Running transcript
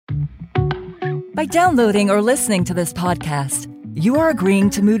By downloading or listening to this podcast, you are agreeing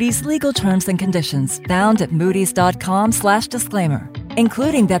to Moody's legal terms and conditions found at moodys.com/disclaimer,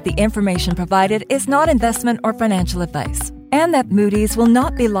 including that the information provided is not investment or financial advice, and that Moody's will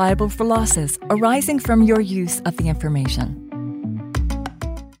not be liable for losses arising from your use of the information.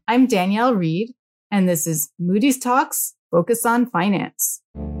 I'm Danielle Reed, and this is Moody's Talks Focus on Finance.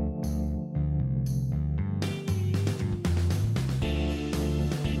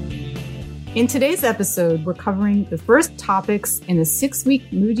 In today's episode, we're covering the first topics in a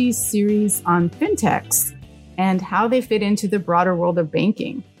 6-week Moody's series on fintechs and how they fit into the broader world of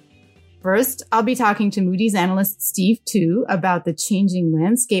banking. First, I'll be talking to Moody's analyst Steve Tu about the changing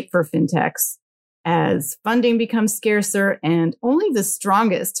landscape for fintechs as funding becomes scarcer and only the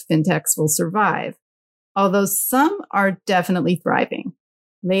strongest fintechs will survive, although some are definitely thriving.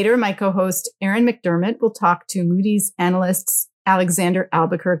 Later, my co-host Erin McDermott will talk to Moody's analysts Alexander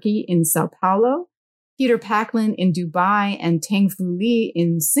Albuquerque in Sao Paulo, Peter Packlin in Dubai, and Teng-Fu Lee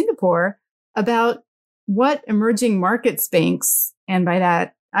in Singapore about what emerging markets banks, and by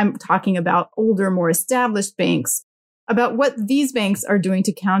that, I'm talking about older, more established banks, about what these banks are doing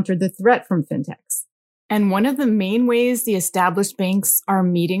to counter the threat from fintechs. And one of the main ways the established banks are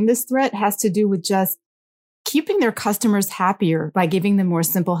meeting this threat has to do with just keeping their customers happier by giving them more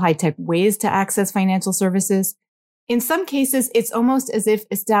simple, high-tech ways to access financial services. In some cases, it's almost as if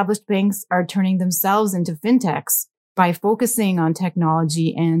established banks are turning themselves into fintechs by focusing on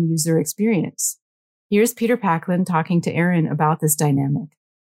technology and user experience. Here's Peter Packlin talking to Erin about this dynamic.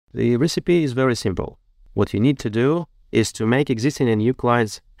 The recipe is very simple. What you need to do is to make existing and new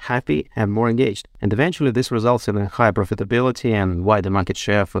clients happy and more engaged. And eventually this results in a high profitability and wider market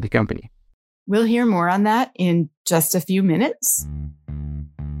share for the company. We'll hear more on that in just a few minutes.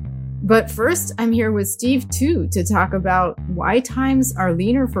 But first, I'm here with Steve Tu to talk about why times are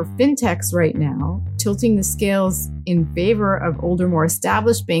leaner for fintechs right now, tilting the scales in favor of older, more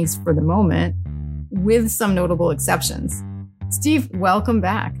established banks for the moment, with some notable exceptions. Steve, welcome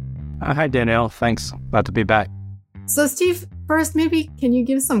back. Hi, Danielle. Thanks. Glad to be back. So, Steve, first, maybe can you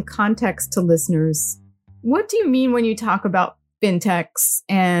give some context to listeners? What do you mean when you talk about fintechs,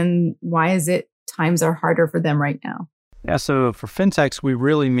 and why is it times are harder for them right now? Yeah, so for fintechs, we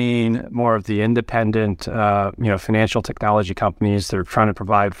really mean more of the independent, financial technology companies that are trying to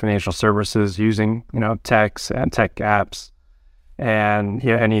provide financial services using, techs and tech apps, and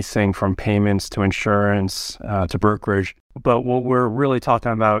anything from payments to insurance to brokerage. But what we're really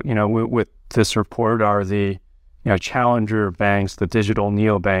talking about, with this report are the, challenger banks, the digital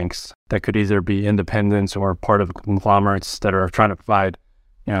neobanks that could either be independents or part of conglomerates that are trying to provide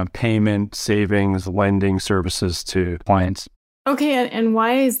payment, savings, lending services to clients. Okay, and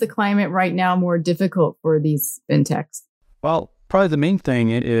why is the climate right now more difficult for these fintechs? Well, probably the main thing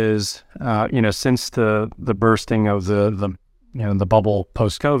is, since the bursting of the bubble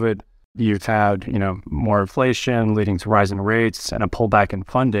post-COVID, you've had, more inflation leading to rising rates and a pullback in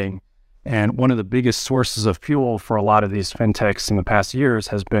funding. And one of the biggest sources of fuel for a lot of these fintechs in the past years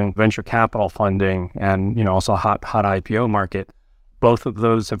has been venture capital funding and, also a hot IPO market. Both of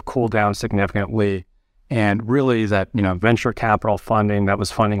those have cooled down significantly. And really that, venture capital funding that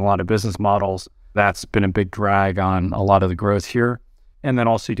was funding a lot of business models, that's been a big drag on a lot of the growth here. And then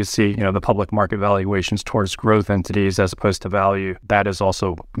also you can see, the public market valuations towards growth entities as opposed to value. That has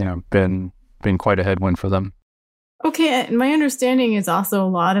also, been quite a headwind for them. Okay. And my understanding is also a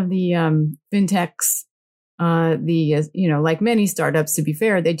lot of the fintechs, like many startups, to be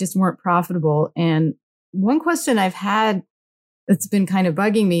fair, they just weren't profitable. And one question I've had that's been kind of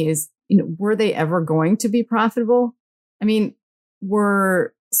bugging me is, were they ever going to be profitable? I mean,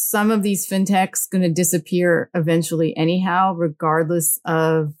 were some of these fintechs going to disappear eventually anyhow, regardless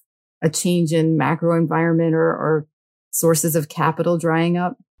of a change in macro environment or sources of capital drying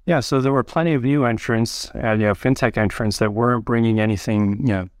up? Yeah, so there were plenty of new entrants, fintech entrants that weren't bringing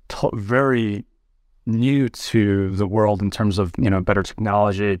anything, very new to the world in terms of, better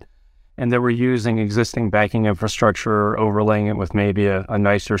technology. And they were using existing banking infrastructure, overlaying it with maybe a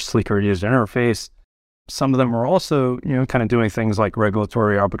nicer, sleeker user interface. Some of them were also, kind of doing things like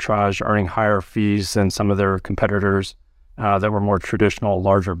regulatory arbitrage, earning higher fees than some of their competitors that were more traditional,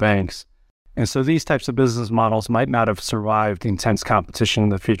 larger banks. And so these types of business models might not have survived intense competition in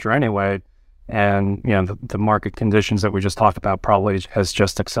the future anyway. And, the market conditions that we just talked about probably has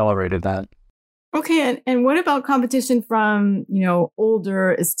just accelerated that. Okay. And what about competition from,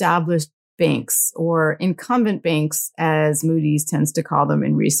 older established banks or incumbent banks, as Moody's tends to call them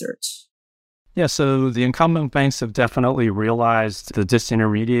in research? Yeah, so the incumbent banks have definitely realized the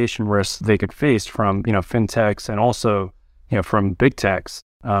disintermediation risks they could face from, fintechs and also, from big techs.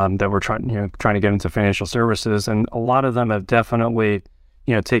 that were trying to get into financial services. And a lot of them have definitely,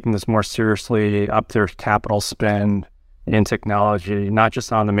 taken this more seriously, up their capital spend in technology, not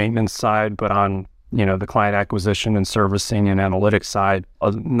just on the maintenance side, but on, the client acquisition and servicing and analytics side.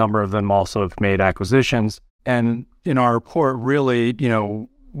 A number of them also have made acquisitions. And in our report, really,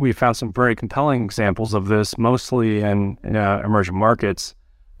 we found some very compelling examples of this, mostly in emerging markets,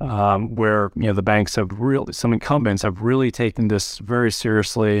 where the banks have some incumbents have really taken this very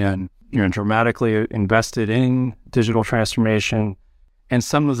seriously and dramatically invested in digital transformation, and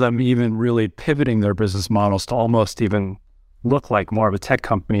some of them even really pivoting their business models to almost even look like more of a tech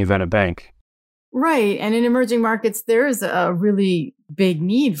company than a bank. Right. And in emerging markets, there is a really big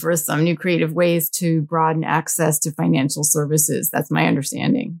need for some new creative ways to broaden access to financial services. That's my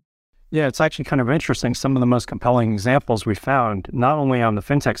understanding. Yeah, it's actually kind of interesting. Some of the most compelling examples we found, not only on the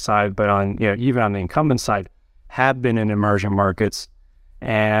fintech side, but on even on the incumbent side, have been in emerging markets.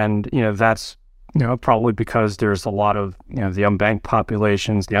 And that's probably because there's a lot of the unbanked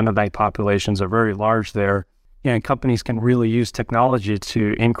populations, the underbanked populations are very large there. And companies can really use technology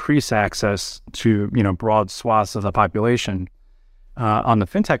to increase access to broad swaths of the population. On the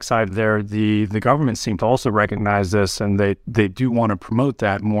fintech side there, the government seemed to also recognize this, and they do want to promote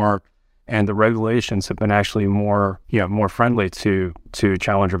that more. And the regulations have been actually more friendly to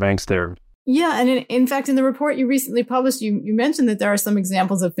challenger banks there. Yeah, and in fact, in the report you recently published, you mentioned that there are some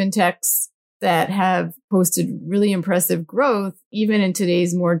examples of fintechs that have posted really impressive growth, even in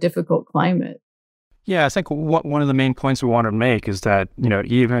today's more difficult climate. Yeah, I think one of the main points we want to make is that,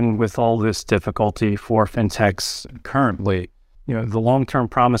 even with all this difficulty for fintechs currently, the long-term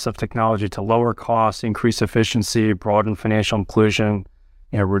promise of technology to lower costs, increase efficiency, broaden financial inclusion,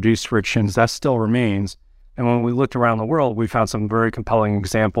 reduce frictions, that still remains. And when we looked around the world, we found some very compelling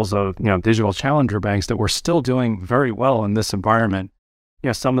examples of, digital challenger banks that were still doing very well in this environment.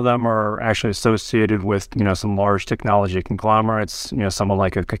 Some of them are actually associated with, some large technology conglomerates, someone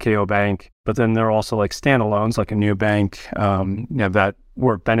like a Kakao Bank, but then there are also like standalones, like a Nubank, that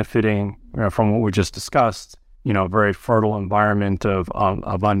were benefiting from what we just discussed, a very fertile environment of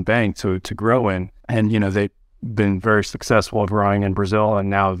unbanked to grow in. And, they've been very successful growing in Brazil and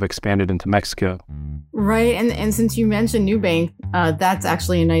now have expanded into Mexico. Right. And since you mentioned Nubank, that's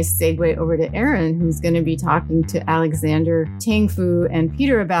actually a nice segue over to Aaron, who's going to be talking to Alexander, Tangfu, and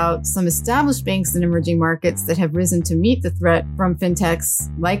Peter about some established banks in emerging markets that have risen to meet the threat from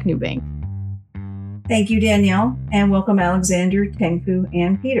fintechs like Nubank. Thank you, Danielle, and welcome Alexander, Tangfu,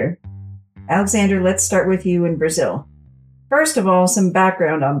 and Peter. Alexander, let's start with you in Brazil. First of all, some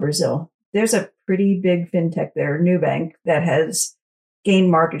background on Brazil. There's a pretty big fintech there, Nubank, that has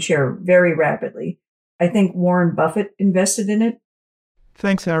gained market share very rapidly. I think Warren Buffett invested in it.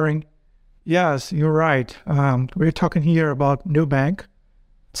 Thanks, Aaron. Yes, you're right. We're talking here about Nubank.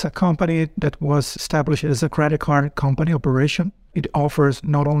 It's a company that was established as a credit card company operation. It offers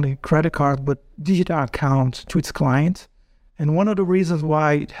not only credit cards, but digital accounts to its clients. And one of the reasons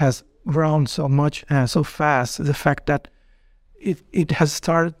why it has grown so much so fast is the fact that it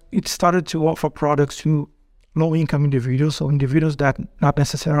started to offer products to low-income individuals, so individuals that not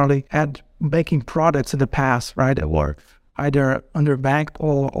necessarily had banking products in the past, right, that were either underbanked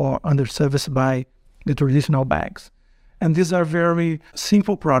or underserviced by the traditional banks. And these are very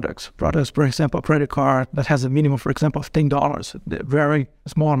simple products, for example, a credit card that has a minimum, for example, of $10, very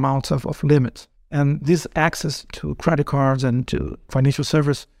small amounts of limits. And this access to credit cards and to financial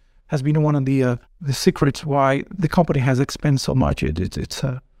service has been one of the secrets why the company has expanded so much its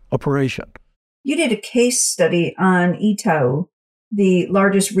operation. You did a case study on Itaú, the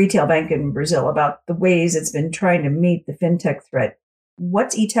largest retail bank in Brazil, about the ways it's been trying to meet the fintech threat.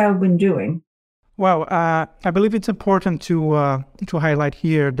 What's Itaú been doing? Well, I believe it's important to highlight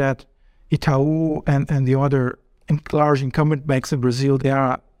here that Itaú and the other large incumbent banks in Brazil, they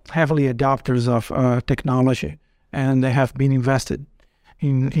are heavily adopters of technology, and they have been invested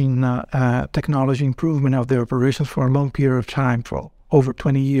in technology improvement of their operations for a long period of time, for over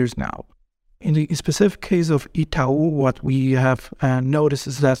 20 years now. In the specific case of Itaú, what we have noticed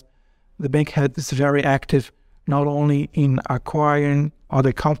is that the bank is very active not only in acquiring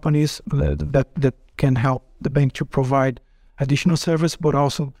other companies that can help the bank to provide additional service, but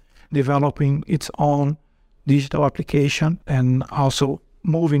also developing its own digital application and also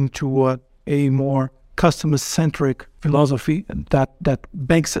moving to a more customer-centric philosophy that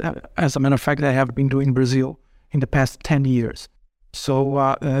banks, as a matter of fact, they have been doing in Brazil in the past 10 years.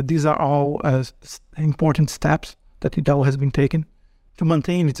 So these are all important steps that Itaú has been taking to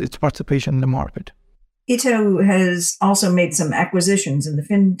maintain its participation in the market. Itaú has also made some acquisitions in the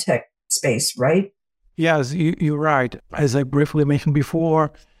fintech space, right? Yes, you're right. As I briefly mentioned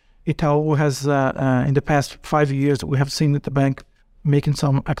before, Itaú has, in the past 5 years, we have seen that the bank making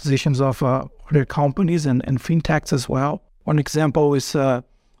some acquisitions of other companies and fintechs as well. One example is a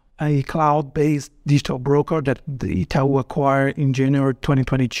cloud-based digital broker that the Itaú acquired in January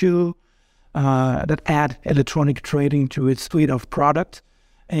 2022 that add electronic trading to its suite of products.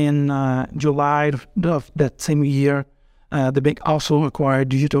 In July of that same year, the bank also acquired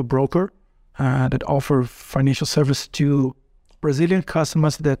digital broker that offer financial service to Brazilian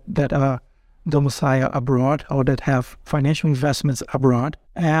customers that are domicile abroad or that have financial investments abroad.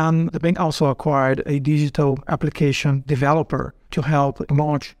 And the bank also acquired a digital application developer to help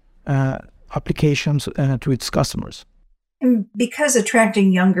launch applications to its customers. And because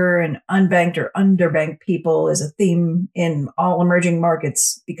attracting younger and unbanked or underbanked people is a theme in all emerging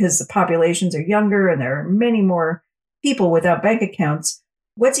markets, because the populations are younger and there are many more people without bank accounts,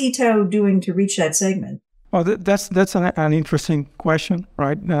 what's Itaú doing to reach that segment? Well, that's an interesting question,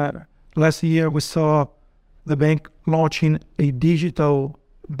 right? Last year, we saw the bank launching a digital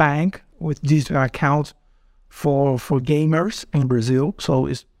bank with digital accounts for gamers in Brazil. So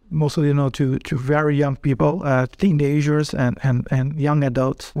it's mostly, to very young people, teenagers and young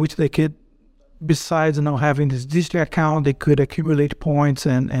adults, which they could, besides having this digital account, they could accumulate points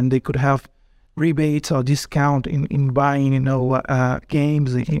and they could have rebates or discount in buying,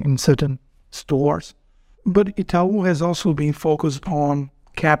 games in certain stores. But Itaú has also been focused on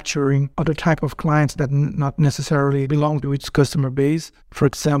capturing other type of clients that not necessarily belong to its customer base. For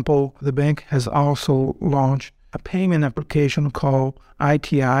example, the bank has also launched a payment application called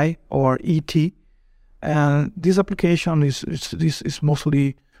ITI or ET. And this application is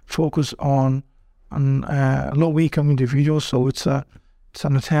mostly focused on low-income individuals. So it's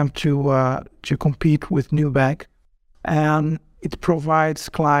an attempt to compete with Nubank. And it provides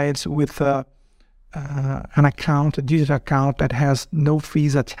clients with an account, a digital account that has no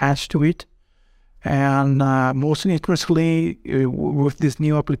fees attached to it. And most interestingly, with this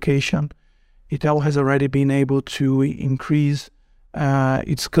new application, Itaú has already been able to increase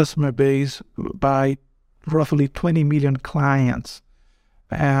its customer base by roughly 20 million clients.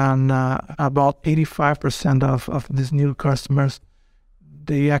 And about 85% of these new customers,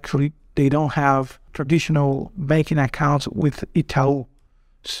 they don't have traditional banking accounts with Itaú.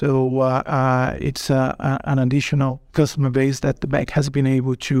 So it's an additional customer base that the bank has been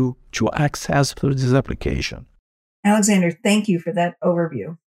able to access through this application. Alexander, thank you for that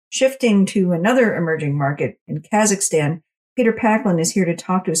overview. Shifting to another emerging market in Kazakhstan, Peter Packlin is here to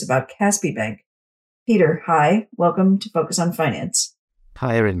talk to us about Kaspi Bank. Peter, hi. Welcome to Focus on Finance.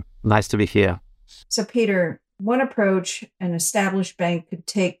 Hi, Erin. Nice to be here. So, Peter, one approach an established bank could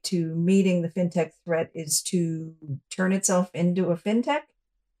take to meeting the fintech threat is to turn itself into a fintech?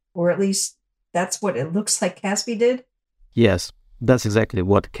 Or at least that's what it looks like Kaspi did? Yes, that's exactly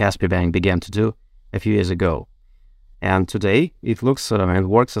what Kaspi Bank began to do a few years ago. And today, it looks and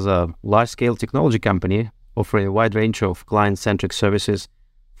works as a large-scale technology company offering a wide range of client-centric services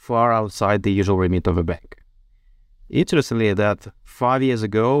far outside the usual remit of a bank. Interestingly, that 5 years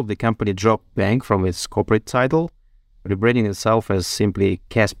ago, the company dropped bank from its corporate title, rebranding itself as simply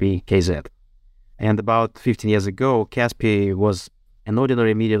Kaspi KZ. And about 15 years ago, Kaspi was an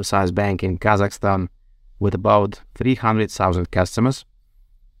ordinary medium-sized bank in Kazakhstan with about 300,000 customers.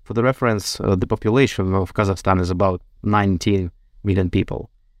 For the reference, the population of Kazakhstan is about 19 million people.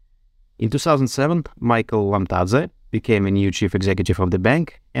 In 2007, Michael Lamtadze became a new chief executive of the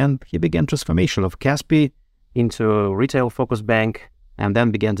bank, and he began transformation of Kaspi into a retail-focused bank and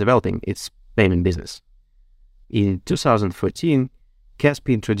then began developing its payment business. In 2014,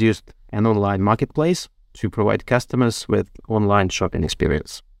 Kaspi introduced an online marketplace to provide customers with online shopping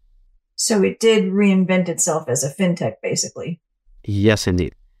experience. So it did reinvent itself as a fintech, basically. Yes,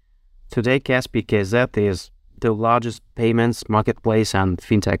 indeed. Today, Kaspi KZ is the largest payments marketplace and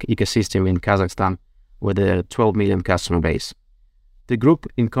fintech ecosystem in Kazakhstan with a 12 million customer base. The group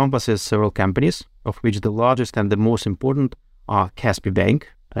encompasses several companies, of which the largest and the most important are Kaspi Bank,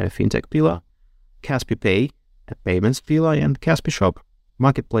 a fintech pillar, Kaspi Pay, a payments pillar, and Kaspi Shop,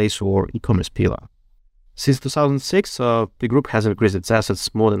 marketplace or e-commerce pillar. Since 2006, the group has increased its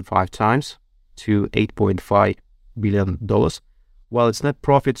assets more than 5 times to $8.5 billion, while its net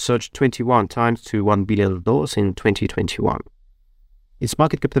profit surged 21 times to $1 billion in 2021. Its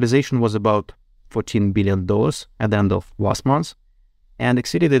market capitalization was about $14 billion at the end of last month and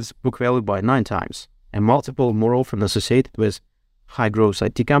exceeded its book value by 9 times, a multiple more often associated with high-growth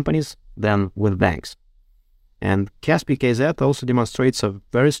IT companies than with banks. And Kaspi KZ also demonstrates a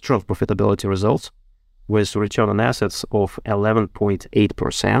very strong profitability results, with return on assets of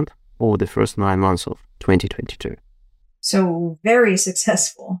 11.8% over the first 9 months of 2022. So very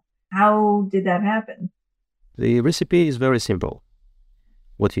successful. How did that happen? The recipe is very simple.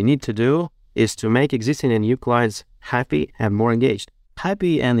 What you need to do is to make existing and new clients happy and more engaged.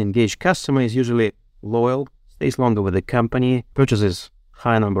 Happy and engaged customer is usually loyal, stays longer with the company, purchases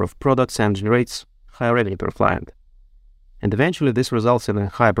high number of products, and generates higher revenue per client. And eventually this results in a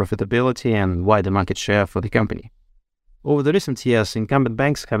higher profitability and wider market share for the company. Over the recent years, incumbent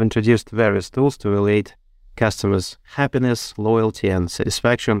banks have introduced various tools to evaluate customers' happiness, loyalty, and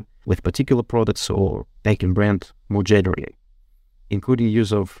satisfaction with particular products or banking brand more generally, including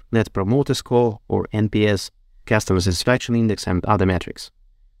use of Net Promoter Score or NPS, Customer Satisfaction Index, and other metrics.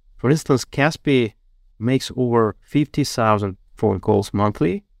 For instance, Kaspi makes over 50,000 phone calls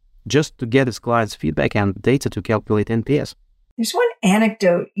monthly just to get its clients' feedback and data to calculate NPS. There's one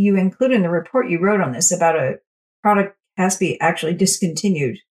anecdote you include in the report you wrote on this about a product Kaspi actually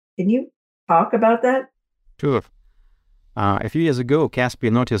discontinued. Can you talk about that? Sure. A few years ago,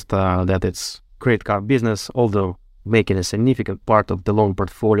 Kaspi noticed that its credit card business, although making a significant part of the loan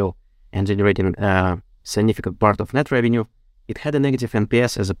portfolio and generating a significant part of net revenue, it had a negative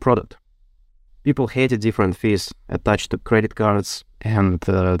NPS as a product. People hated different fees attached to credit cards and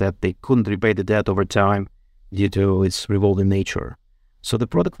that they couldn't repay the debt over time due to its revolving nature. So the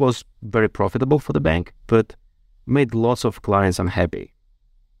product was very profitable for the bank, but made lots of clients unhappy.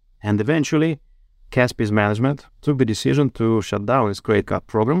 And eventually, Kaspi's management took the decision to shut down its credit card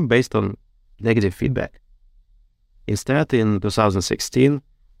program based on negative feedback. Instead, in 2016,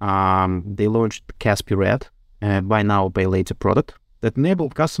 they launched Kaspi Red, a buy now, pay later product that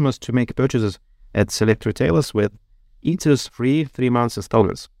enabled customers to make purchases at select retailers with interest-free 3 months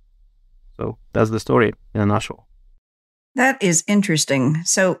installments. So that's the story in a nutshell. That is interesting.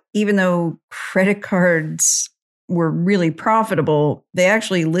 So even though credit cards were really profitable, they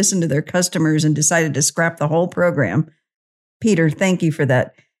actually listened to their customers and decided to scrap the whole program. Peter, thank you for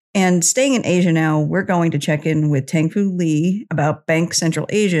that. And staying in Asia now, we're going to check in with Tengfu Lee about Bank Central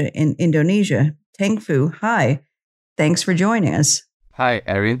Asia in Indonesia. Tengfu, hi. Thanks for joining us. Hi,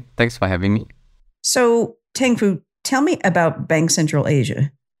 Erin. Thanks for having me. So, Tengfu, tell me about Bank Central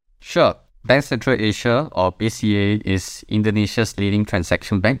Asia. Sure. Bank Central Asia, or BCA, is Indonesia's leading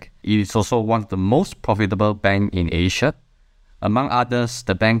transaction bank. It is also one of the most profitable banks in Asia. Among others,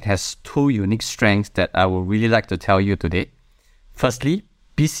 the bank has two unique strengths that I would really like to tell you today. Firstly,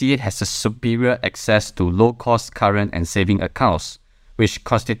 BCA has a superior access to low-cost current and saving accounts, which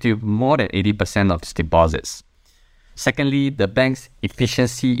constitute more than 80% of its deposits. Secondly, the bank's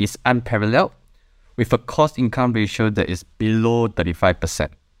efficiency is unparalleled, with a cost-income ratio that is below 35%.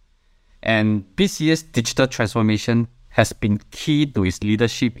 And BCA's digital transformation has been key to its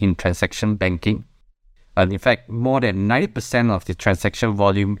leadership in transaction banking. And in fact, more than 90% of the transaction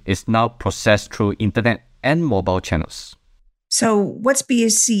volume is now processed through internet and mobile channels. So what's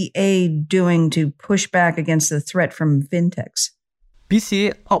BCA doing to push back against the threat from fintechs?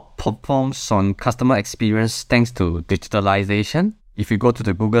 BCA outperforms on customer experience thanks to digitalization. If you go to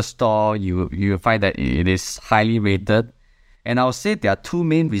the Google Store, you will find that it is highly rated. And I'll say there are two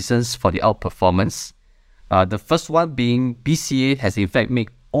main reasons for the outperformance. The first one being BCA has in fact made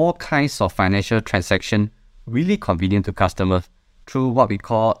all kinds of financial transactions really convenient to customers through what we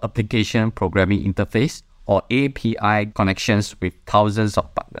call Application Programming Interface, or API connections with thousands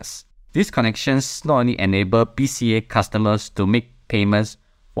of partners. These connections not only enable BCA customers to make payments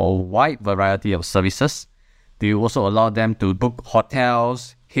for a wide variety of services, they also allow them to book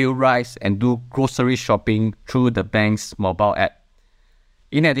hotels, hail rides, and do grocery shopping through the bank's mobile app.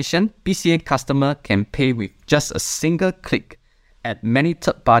 In addition, BCA customers can pay with just a single click at many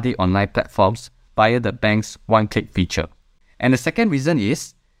third-party online platforms via the bank's one-click feature. And the second reason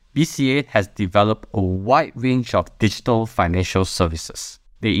is BCA has developed a wide range of digital financial services.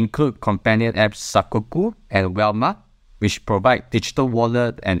 They include companion apps Sakuku and Welma, which provide digital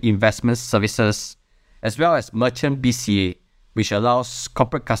wallet and investment services, as well as Merchant BCA, which allows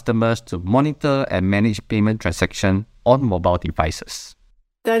corporate customers to monitor and manage payment transactions on mobile devices.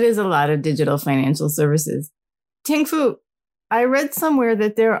 That is a lot of digital financial services. Tengfu, I read somewhere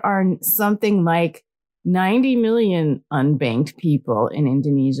that there are something like 90 million unbanked people in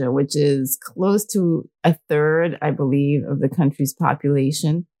Indonesia, which is close to a third, I believe, of the country's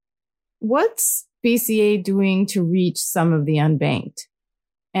population. What's BCA doing to reach some of the unbanked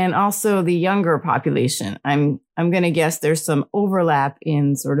and also the younger population? I'm going to guess there's some overlap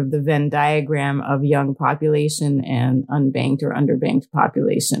in sort of the Venn diagram of young population and unbanked or underbanked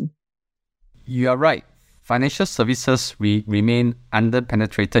population. You are right. Financial services remain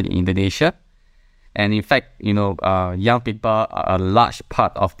underpenetrated in Indonesia. And in fact, young people are a large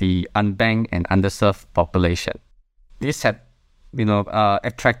part of the unbanked and underserved population. This had,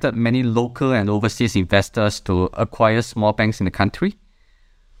 attracted many local and overseas investors to acquire small banks in the country,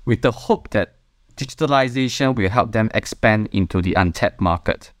 with the hope that digitalization will help them expand into the untapped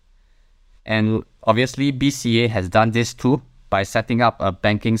market. And obviously, BCA has done this too by setting up a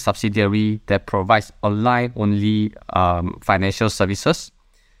banking subsidiary that provides online-only financial services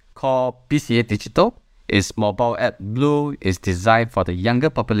called BCA Digital. Its mobile app Blue is designed for the younger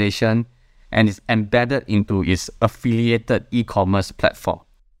population and is embedded into its affiliated e-commerce platform.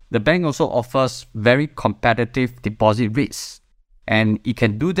 The bank also offers very competitive deposit rates, and it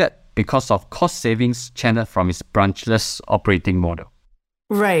can do that because of cost savings channeled from its branchless operating model.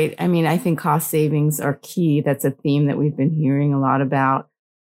 Right. I mean, I think cost savings are key. That's a theme that we've been hearing a lot about.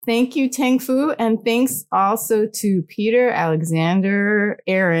 Thank you, Teng Fu. And thanks also to Peter, Alexander,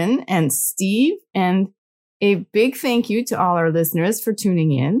 Aaron, and Steve. And a big thank you to all our listeners for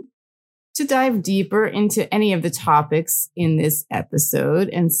tuning in. To dive deeper into any of the topics in this episode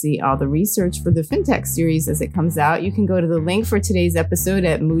and see all the research for the FinTech series as it comes out, you can go to the link for today's episode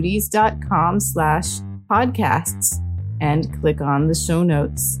at moodys.com/podcasts and click on the show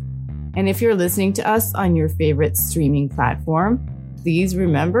notes. And if you're listening to us on your favorite streaming platform, please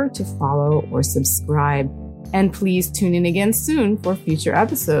remember to follow or subscribe. And please tune in again soon for future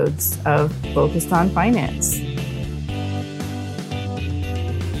episodes of Focused on Finance.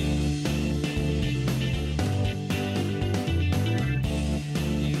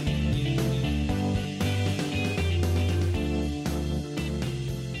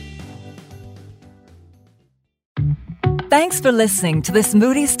 Thanks for listening to this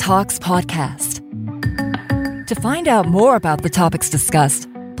Moody's Talks podcast. To find out more about the topics discussed,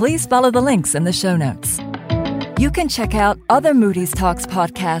 please follow the links in the show notes. You can check out other Moody's Talks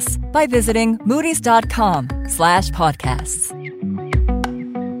podcasts by visiting moodys.com/podcasts.